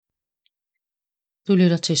Du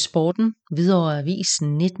lytter til Sporten, Hvidovre Avis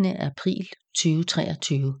 19. april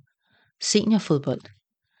 2023. Seniorfodbold.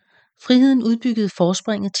 Friheden udbyggede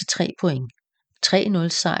forspringet til 3 point. 3-0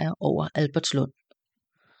 sejr over Albertslund.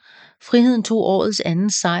 Friheden tog årets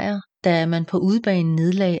anden sejr, da man på udebanen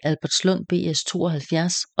nedlagde Albertslund BS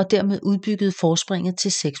 72 og dermed udbyggede forspringet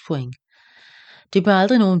til 6 point. Det blev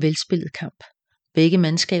aldrig nogen velspillet kamp. Begge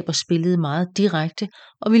mandskaber spillede meget direkte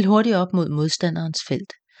og ville hurtigt op mod modstanderens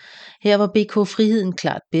felt. Her var BK Friheden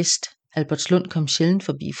klart bedst. Albertslund kom sjældent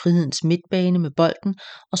forbi Frihedens midtbane med bolden,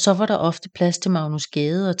 og så var der ofte plads til Magnus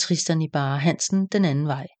Gade og Tristan Ibarra Hansen den anden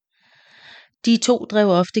vej. De to drev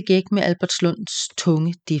ofte gæk med Albertslunds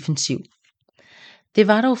tunge defensiv. Det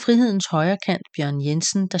var dog Frihedens højre kant Bjørn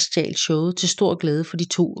Jensen, der stjal showet til stor glæde for de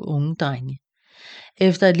to unge drenge.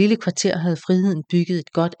 Efter et lille kvarter havde Friheden bygget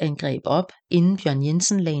et godt angreb op, inden Bjørn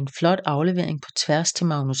Jensen lagde en flot aflevering på tværs til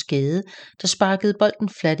Magnus Gade, der sparkede bolden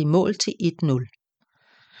fladt i mål til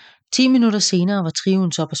 1-0. 10 minutter senere var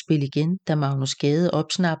trioen så på spil igen, da Magnus Gade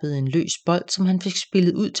opsnappede en løs bold, som han fik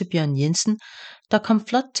spillet ud til Bjørn Jensen, der kom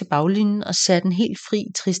flot til baglinjen og satte en helt fri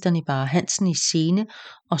Tristan Ibarra Hansen i scene,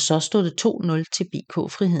 og så stod det 2-0 til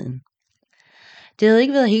BK Friheden. Det havde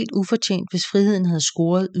ikke været helt ufortjent, hvis Friheden havde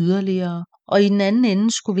scoret yderligere, og i den anden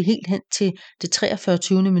ende skulle vi helt hen til det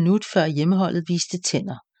 43. minut, før hjemmeholdet viste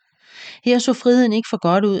tænder. Her så Friheden ikke for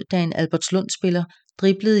godt ud, da en Albertslund-spiller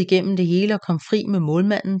driblede igennem det hele og kom fri med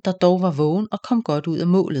målmanden, der dog var vågen og kom godt ud af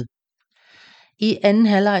målet. I anden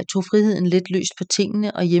halvleg tog Friheden lidt løst på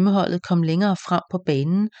tingene, og hjemmeholdet kom længere frem på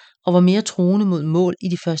banen og var mere truende mod mål i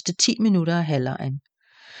de første 10 minutter af halvlegen.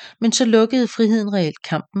 Men så lukkede Friheden reelt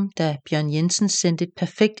kampen, da Bjørn Jensen sendte et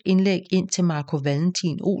perfekt indlæg ind til Marco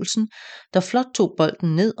Valentin Olsen, der flot tog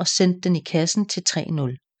bolden ned og sendte den i kassen til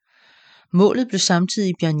 3-0. Målet blev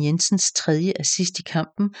samtidig Bjørn Jensens tredje assist i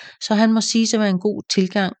kampen, så han må sige at være en god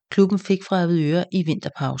tilgang, klubben fik fra Hvidovre i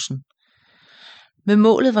vinterpausen. Med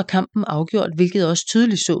målet var kampen afgjort, hvilket også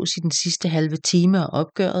tydeligt sås i den sidste halve time af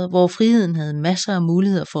opgøret, hvor Friheden havde masser af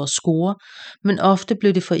muligheder for at score, men ofte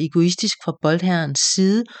blev det for egoistisk fra boldherrens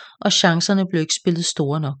side, og chancerne blev ikke spillet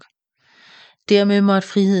store nok. Dermed måtte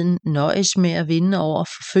Friheden nøjes med at vinde over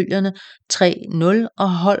forfølgerne 3-0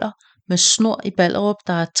 og holder med snor i Ballerup,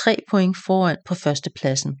 der er 3 point foran på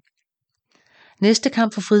førstepladsen. Næste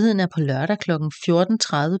kamp for Friheden er på lørdag kl.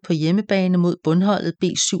 14.30 på hjemmebane mod bundholdet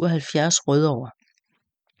B77 Rødovre.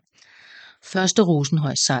 Første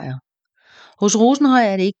Rosenhøj sejr. Hos Rosenhøj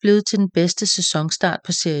er det ikke blevet til den bedste sæsonstart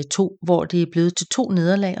på Serie 2, hvor det er blevet til 2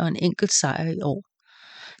 nederlag og en enkelt sejr i år.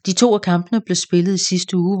 De 2 af kampene blev spillet i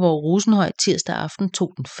sidste uge, hvor Rosenhøj tirsdag aften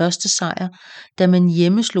tog den første sejr, da man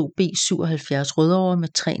hjemmeslog B77 Rødovre med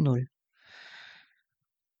 3-0.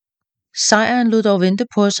 Sejren lod dog vente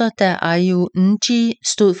på sig, da Ayu Nji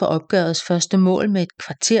stod for opgørets første mål med et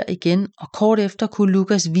kvarter igen, og kort efter kunne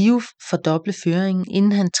Lukas Viuf fordoble føringen,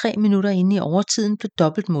 inden han 3 minutter inde i overtiden blev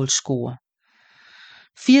dobbeltmålsscorer.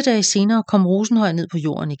 4 dage senere kom Rosenhøj ned på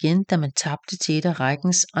jorden igen, da man tabte til et af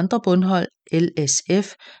rækkens andre bundhold,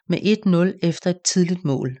 LSF, med 1-0 efter et tidligt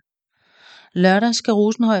mål. Lørdag skal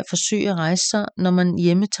Rosenhøj forsøge at rejse sig, når man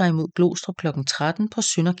hjemme tager imod Glostrup kl. 13 på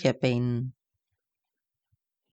Sønderkærbanen.